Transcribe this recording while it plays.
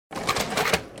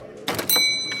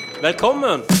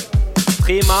Velkommen.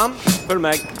 3 mann, følg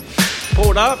meg.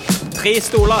 Broder, 3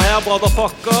 stoler her,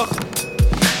 brotherfucker.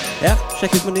 Her,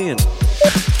 sjekk ut menyen.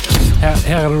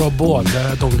 Her det da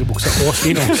både dongeribukser og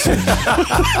stillongs.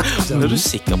 Er du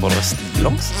sikker på at det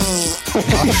stillongs?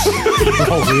 Du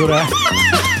håper jo det.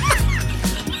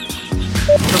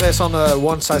 Det sånne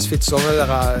one size fits all med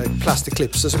der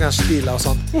plastikklipser som kan stile og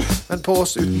sånn. Men på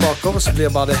oss uten bakover så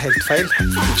blir bare det helt feil.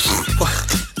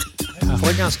 For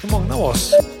det ganske mange av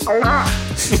oss.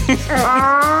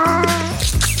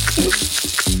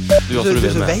 Du gjør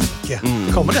det så veike.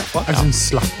 Det kommer derfra. Det sånn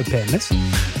slappe penis?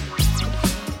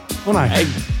 Nei.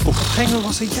 Trenger å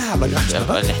være så jævla greit. Det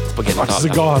var rett på Det så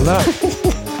gale.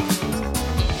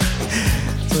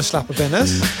 Så en slappe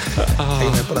penis.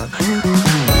 Jeg med på den.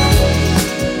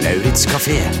 Lauritz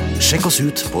Café. Sjekk oss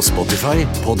ut på Spotify,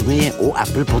 Podme og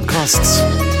Apple Podcasts.